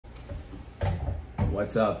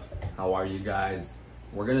What's up? How are you guys?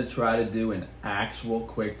 We're gonna try to do an actual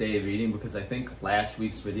quick day of eating because I think last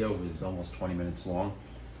week's video was almost 20 minutes long.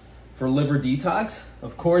 For liver detox,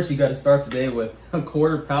 of course, you gotta start today with a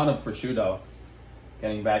quarter pound of prosciutto.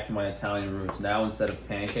 Getting back to my Italian roots. Now, instead of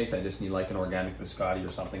pancakes, I just need like an organic biscotti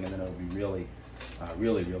or something, and then it'll be really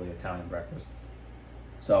Italian breakfast.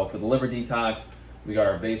 So for the liver detox, we got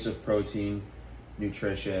our base of protein,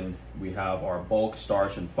 nutrition. We have our bulk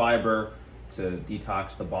starch and fiber to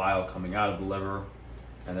detox the bile coming out of the liver,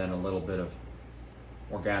 and then a little bit of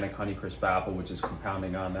organic Honeycrisp apple, which is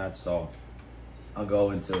compounding on that. So I'll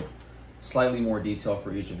go into slightly more detail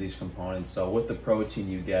for each of these components. So with the protein,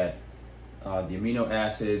 you get the amino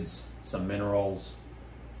acids, some minerals,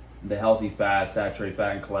 the healthy fat, saturated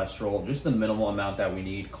fat, and cholesterol, just the minimal amount that we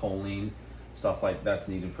need, choline, stuff like that's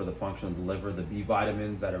needed for the function of the liver, the B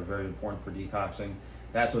vitamins that are very important for detoxing.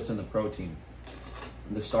 That's what's in the protein.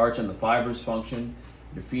 The starch and the fibers function.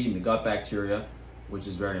 You're feeding the gut bacteria, which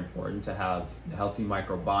is very important to have the healthy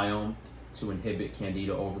microbiome to inhibit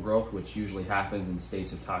candida overgrowth, which usually happens in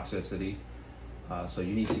states of toxicity. So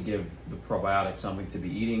you need to give the probiotic something to be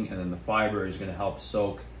eating, and then the fiber is going to help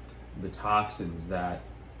soak the toxins that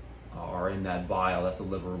are in that bile that the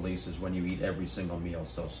liver releases when you eat every single meal.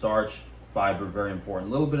 So starch, fiber, very important.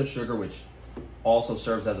 A little bit of sugar, which also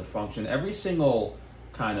serves as a function. Every single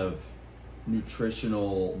kind of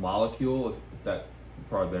nutritional molecule, if that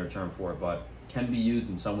probably a better term for it, but can be used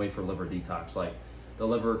in some way for liver detox. Like the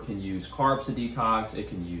liver can use carbs to detox, it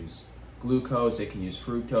can use glucose, it can use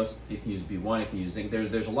fructose, it can use B1, it can use zinc.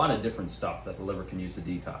 There's a lot of different stuff that the liver can use to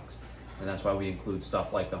detox. And that's why we include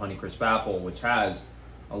stuff like the Honeycrisp apple, which has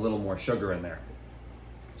a little more sugar in there.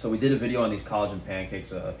 So we did a video on these collagen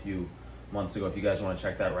pancakes a few months ago if you guys want to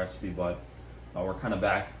check that recipe, but we're kind of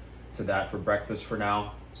back to that for breakfast for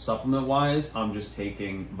now. Supplement wise, I'm just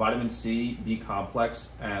taking vitamin C, B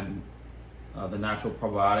complex, and the natural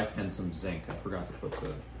probiotic, and some zinc. I forgot to put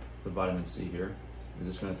the vitamin C here. Is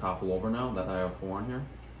this going to topple over now that I have 4 on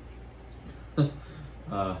here?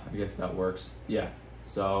 I guess that works. Yeah,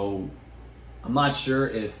 so I'm not sure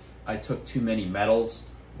if I took too many metals.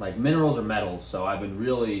 Like minerals are metals, so I've been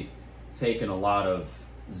really taking a lot of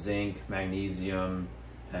zinc, magnesium,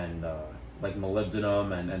 and like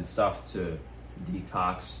molybdenum and stuff to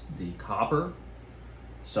detox the copper.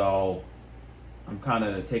 So I'm kind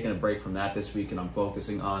of taking a break from that this week, and I'm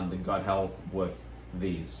focusing on the gut health with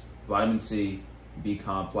these: vitamin C, B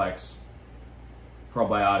complex,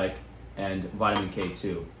 probiotic, and vitamin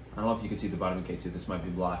K2. I don't know if you can see the vitamin K2, this might be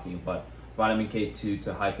blocking it, but vitamin K2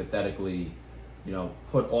 to hypothetically,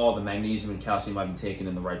 put all the magnesium and calcium I've been taking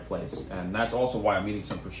in the right place. And that's also why I'm eating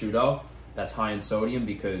some prosciutto that's high in sodium,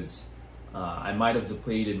 because I might have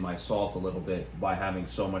depleted my salt a little bit by having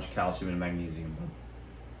so much calcium and magnesium.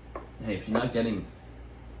 But hey, if you're not getting,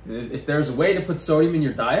 if there's a way to put sodium in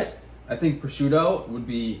your diet, I think prosciutto would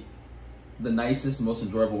be the nicest and most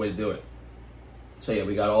enjoyable way to do it. So yeah,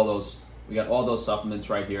 we got all those supplements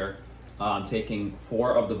right here. I'm taking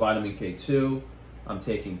 4 of the vitamin K2. I'm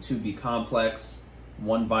taking 2 B complex,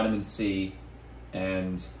 1 vitamin C,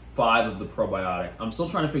 and 5 of the probiotic. I'm still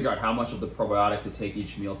trying to figure out how much of the probiotic to take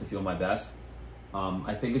each meal to feel my best.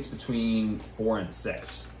 I think it's between 4 and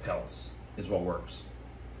 6 pills is what works.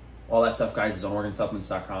 All that stuff, guys, is on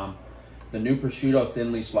organsupplements.com. The new prosciutto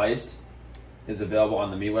thinly sliced is available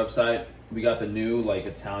on the Me website. We got the new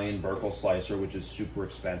Italian Burkle slicer, which is super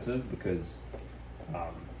expensive because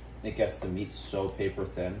it gets the meat so paper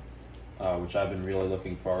thin, which I've been really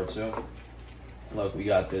looking forward to. Look, we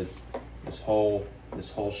got this whole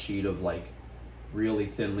sheet of really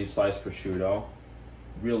thinly sliced prosciutto,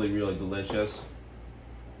 really delicious.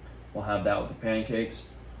 We'll have that with the pancakes.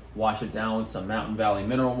 Wash it down with some Mountain Valley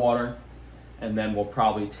mineral water, and then we'll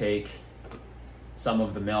probably take some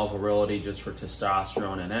of the male virility just for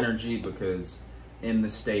testosterone and energy, because in the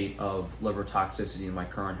state of liver toxicity, in my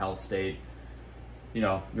current health state,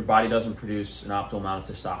 your body doesn't produce an optimal amount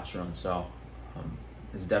of testosterone, so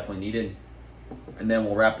it's definitely needed. And then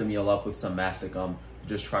we'll wrap the meal up with some mastic gum to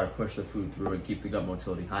just try to push the food through and keep the gut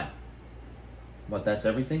motility high. But that's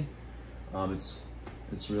everything.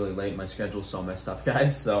 It's really late. My schedule's so messed up,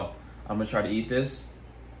 guys. So I'm gonna try to eat this,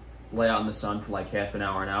 lay out in the sun for half an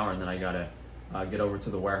hour, and then I gotta get over to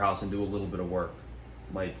the warehouse and do a little bit of work.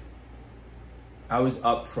 I was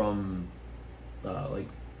up from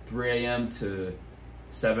 3 a.m. to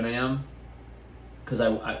 7 a.m.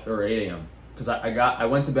 or 8 a.m. because I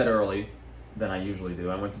went to bed early than I usually do.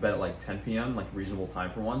 I went to bed at 10 p.m., reasonable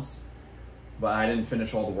time for once, but I didn't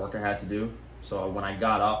finish all the work I had to do. So when I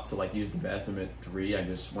got up to use the bathroom at 3, I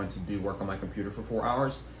just went to do work on my computer for 4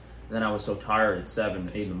 hours, Then I was so tired at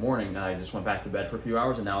 7, 8 in the morning, I just went back to bed for a few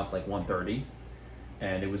hours, and now it's like 1:30,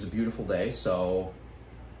 and it was a beautiful day. So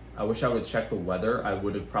I wish I would have checked the weather. I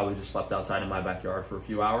would have probably just slept outside in my backyard for a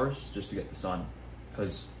few hours just to get the sun,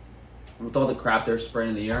 because with all the crap they're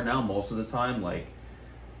spraying in the air now, most of the time, like,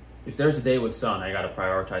 if there's a day with sun, I gotta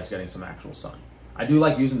prioritize getting some actual sun. I do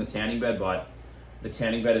like using the tanning bed, but the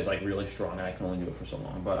tanning bed is like really strong and I can only do it for so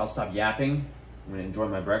long. But I'll stop yapping. I'm gonna enjoy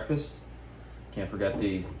my breakfast. Can't forget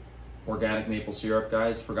the organic maple syrup,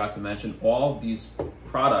 guys. Forgot to mention all of these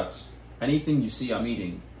products, anything you see I'm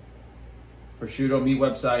eating. Prosciutto meat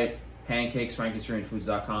website, pancakes,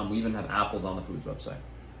 frankensteinfoods.com. We even have apples on the foods website.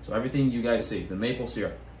 So everything you guys see, the maple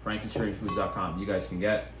syrup, frankensteinfoods.com, you guys can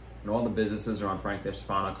get. And all the businesses are on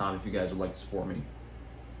frankstefano.com if you guys would like to support me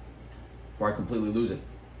before I completely lose it.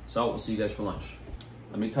 So we'll see you guys for lunch.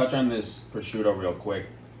 Let me touch on this prosciutto real quick,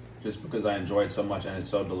 just because I enjoy it so much and it's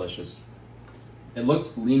so delicious. It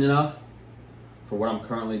looked lean enough for what I'm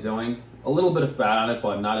currently doing. A little bit of fat on it,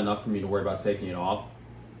 but not enough for me to worry about taking it off.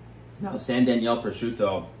 Now, San Daniele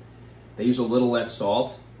prosciutto, they use a little less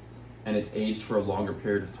salt, and it's aged for a longer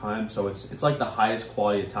period of time. So it's like the highest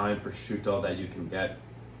quality Italian prosciutto that you can get.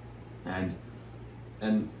 And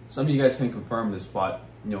some of you guys can confirm this, but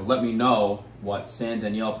let me know what San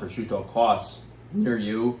Daniele prosciutto costs near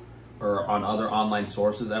you or on other online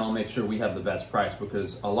sources, and I'll make sure we have the best price,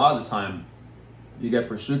 because a lot of the time you get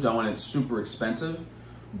prosciutto and it's super expensive,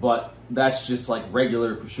 but that's just like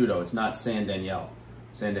regular prosciutto. It's not San Daniele.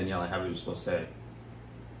 San Daniele, however you're supposed to say it.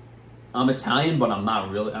 I'm Italian, but I'm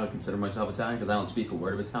not really. I don't consider myself Italian because I don't speak a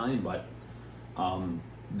word of Italian, but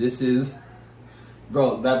this is,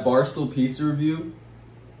 bro, that Barstool Pizza review,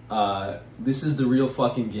 this is the real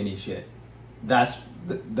fucking Guinea shit. That's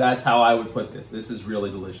how I would put this. This is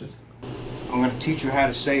really delicious. I'm gonna teach you how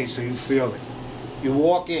to say it so you feel it. You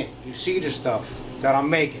walk in, you see the stuff that I'm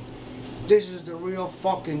making. This is the real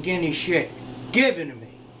fucking Guinea shit. Give it to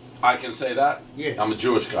me. I can say that? Yeah. I'm a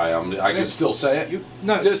Jewish guy. I can still say it?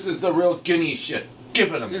 No. This is the real Guinea shit.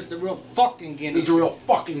 Give it to me. This is the real fucking Guinea This is the real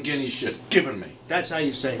fucking Guinea shit. Give it to me. That's how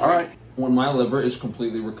you say it. All right. When my liver is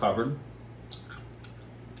completely recovered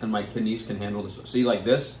and my kidneys can handle this. See, like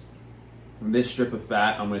this strip of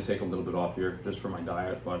fat, I'm going to take a little bit off here just for my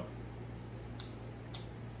diet, but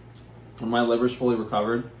when my liver's fully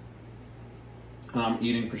recovered and I'm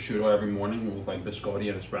eating prosciutto every morning with like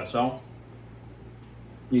biscotti and espresso,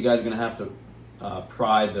 you guys are going to have to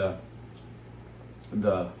pry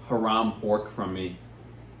the haram pork from me,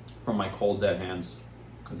 from my cold dead hands,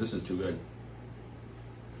 because this is too good.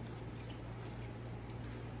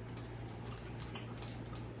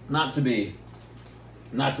 Not to be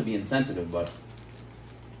insensitive, but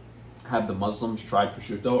have the Muslims tried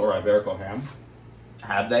prosciutto or Iberico ham?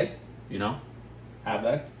 Have they? Have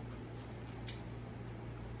they?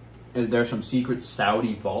 Is there some secret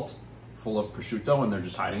Saudi vault full of prosciutto and they're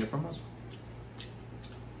just hiding it from us?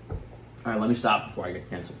 All right, let me stop before I get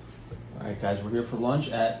canceled. All right, guys, we're here for lunch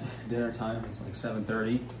at dinner time. It's like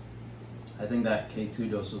 7:30. I think that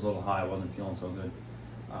K2 dose was a little high. I wasn't feeling so good,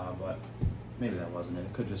 but maybe that wasn't it.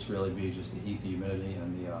 It could just really be just the heat, the humidity,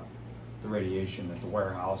 and the radiation at the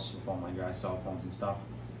warehouse with all my guys' cell phones and stuff.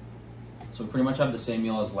 So we pretty much have the same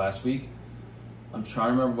meal as last week. I'm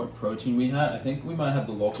trying to remember what protein we had. I think we might have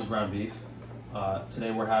the local ground beef.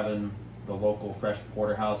 Today we're having the local fresh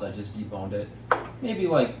porterhouse. I just deboned it. Maybe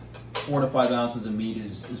like 4 to 5 ounces of meat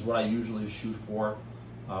is what I usually shoot for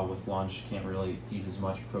with lunch. Can't really eat as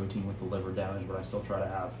much protein with the liver damage, but I still try to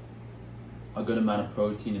have a good amount of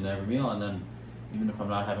protein in every meal. And then even if I'm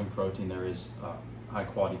not having protein, there is high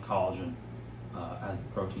quality collagen as the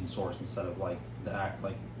protein source instead of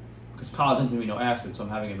because collagen's amino acids, so I'm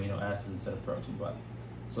having amino acids instead of protein, but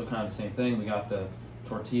still kind of the same thing. We got the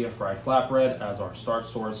tortilla fried flatbread as our starch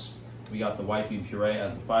source. We got the white bean puree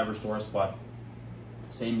as the fiber source, but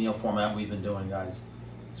same meal format we've been doing, guys.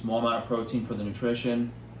 Small amount of protein for the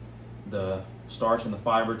nutrition, the starch and the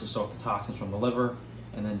fiber to soak the toxins from the liver,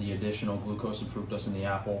 and then the additional glucose and fructose in the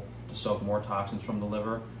apple to soak more toxins from the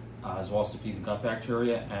liver, as well as to feed the gut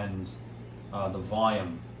bacteria. And the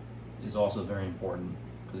volume is also very important,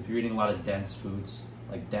 because if you're eating a lot of dense foods,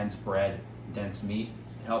 like dense bread, dense meat,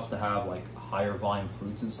 it helps to have like higher volume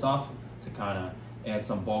fruits and stuff to kind of add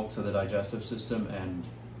some bulk to the digestive system and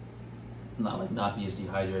not be as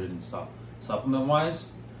dehydrated and stuff. Supplement wise,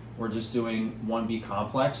 we're just doing 1B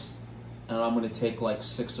complex, and I'm going to take like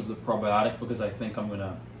 6 of the probiotic because I think I'm going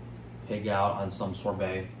to pig out on some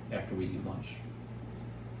sorbet after we eat lunch.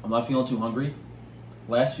 I'm not feeling too hungry.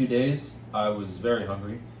 Last few days I was very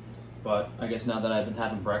hungry, but I guess now that I've been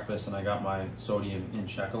having breakfast and I got my sodium in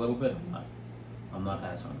check a little bit, I'm not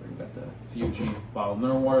as hungry. We've got the Fuji bottled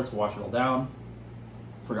mineral water to wash it all down.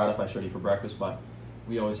 Forgot if I showed you for breakfast, but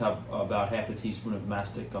we always have about half a teaspoon of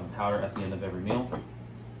mastic powder at the end of every meal.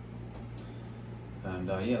 And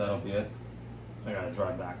yeah, that'll be it. I gotta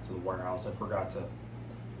drive back to the warehouse. I forgot to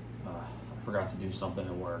do something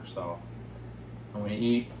at work, so I'm gonna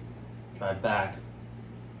eat, drive back,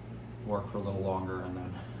 work for a little longer, and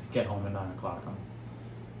then get home at 9 o'clock.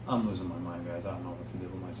 I'm losing my mind, guys. I don't know what to do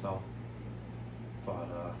with myself. But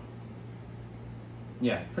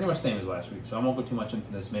yeah, pretty much same as last week. So I won't go too much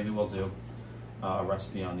into this. Maybe we'll do a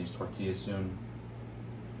recipe on these tortillas soon.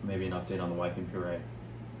 Maybe an update on the wiping puree.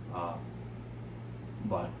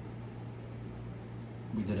 But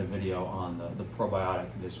we did a video on the probiotic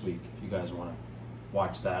this week. If you guys want to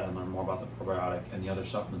watch that and learn more about the probiotic and the other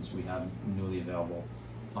supplements we have newly available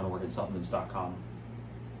on OrganSupplements.com.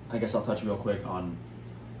 I guess I'll touch real quick on,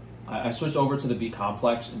 I switched over to the B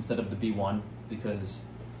complex instead of the B1 because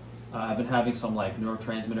I've been having some like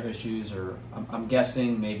neurotransmitter issues, or I'm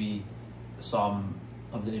guessing maybe some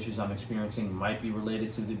of the issues I'm experiencing might be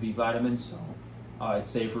related to the B vitamins. So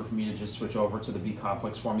it's safer for me to just switch over to the B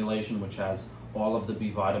complex formulation, which has all of the B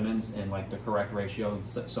vitamins in like the correct ratio.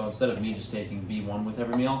 So instead of me just taking B1 with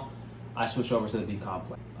every meal, I switch over to the B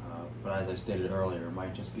complex. But as I stated earlier, it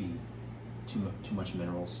might just be too much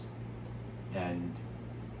minerals. And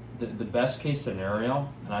the best case scenario,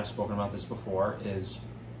 and I've spoken about this before, is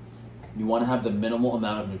you want to have the minimal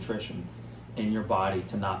amount of nutrition in your body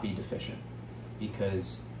to not be deficient,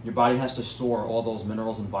 because your body has to store all those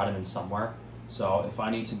minerals and vitamins somewhere. So if I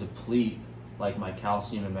need to deplete like my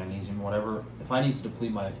calcium and magnesium, whatever, if I need to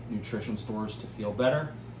deplete my nutrition stores to feel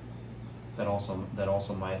better, that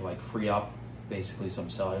also might like free up basically some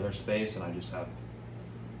cellular space, and I just have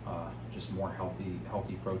just more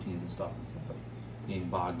healthy proteins and stuff instead of being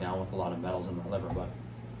bogged down with a lot of metals in my liver. But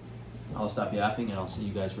I'll stop yapping and I'll see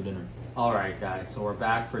you guys for dinner. All right, guys, so we're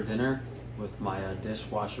back for dinner with my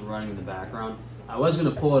dishwasher running in the background. I was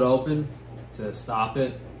gonna pull it open to stop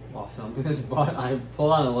it while filming this, but I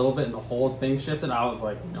pulled on a little bit and the whole thing shifted. I was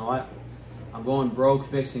like, you know what? I'm going broke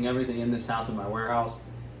fixing everything in this house, in my warehouse.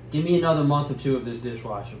 Give me another month or two of this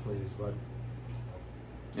dishwasher, please. But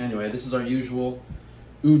anyway, this is our usual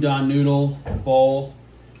udon noodle bowl.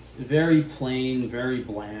 Very plain, very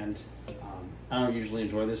bland. I don't usually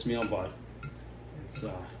enjoy this meal, but it's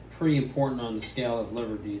pretty important on the scale of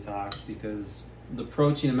liver detox because the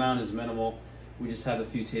protein amount is minimal. We just have a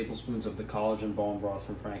few tablespoons of the collagen bone broth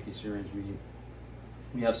from Frankie's Syringe Meat.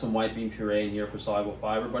 We have some white bean puree in here for soluble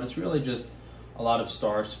fiber, but it's really just a lot of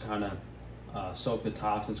starch to kind of soak the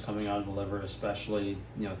toxins coming out of the liver, especially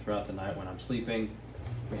throughout the night when I'm sleeping.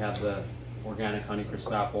 We have the organic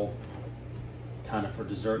Honeycrisp apple, kind of for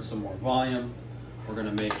dessert, some more volume. We're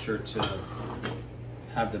going to make sure to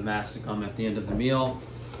have the masticum at the end of the meal,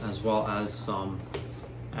 as well as some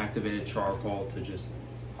activated charcoal to just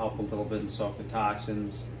help a little bit and soak the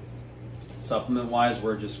toxins. Supplement wise,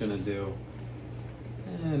 we're just going to do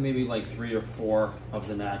maybe like 3 or 4 of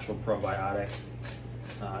the natural probiotics.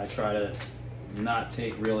 I try to not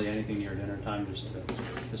take really anything near dinner time, just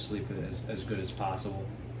to sleep as good as possible.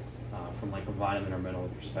 From like a vitamin or mineral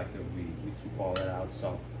perspective, we keep all that out.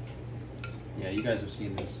 So yeah, you guys have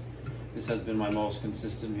seen this. This has been my most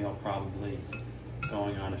consistent meal probably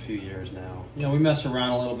going on a few years now. We mess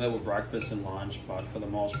around a little bit with breakfast and lunch, but for the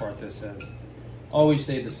most part this has always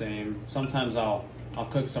stayed the same. Sometimes I'll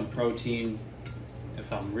cook some protein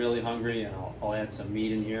if I'm really hungry, and I'll add some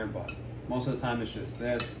meat in here, but most of the time it's just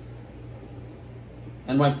this.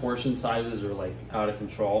 And my portion sizes are like out of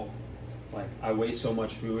control. Like I waste so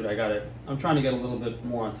much food. I'm trying to get a little bit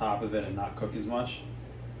more on top of it and not cook as much.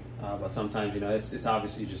 But sometimes, it's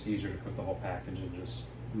obviously just easier to cook the whole package and just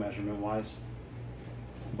measurement wise.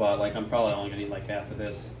 But like I'm probably only gonna eat like half of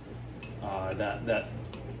this. That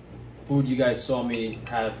food you guys saw me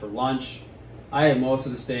have for lunch, I had most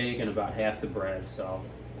of the steak and about half the bread. So,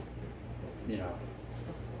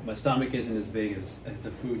 my stomach isn't as big as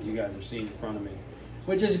the food you guys are seeing in front of me,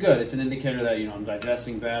 which is good. It's an indicator that I'm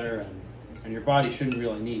digesting better, and your body shouldn't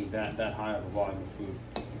really need that high of a volume of food.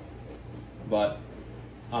 But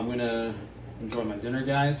I'm gonna enjoy my dinner,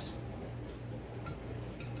 guys,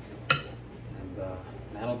 and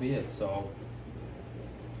that'll be it. So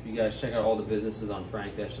if you guys check out all the businesses on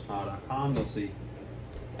frank-stefano.com, you'll see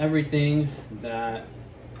everything that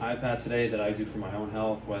I've had today that I do for my own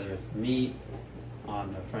health, whether it's the meat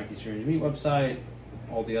on the Frankie's Syringe Meat website,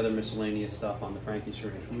 all the other miscellaneous stuff on the Frankie's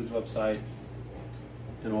Syringe Foods website,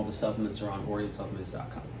 and all the supplements are on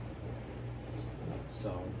OrganSupplements.com.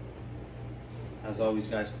 So, as always,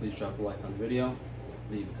 guys, please drop a like on the video,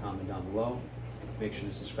 leave a comment down below, make sure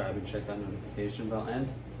to subscribe and check that notification bell, and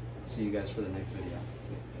I'll see you guys for the next video.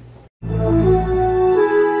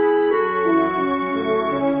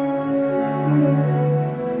 Thank you.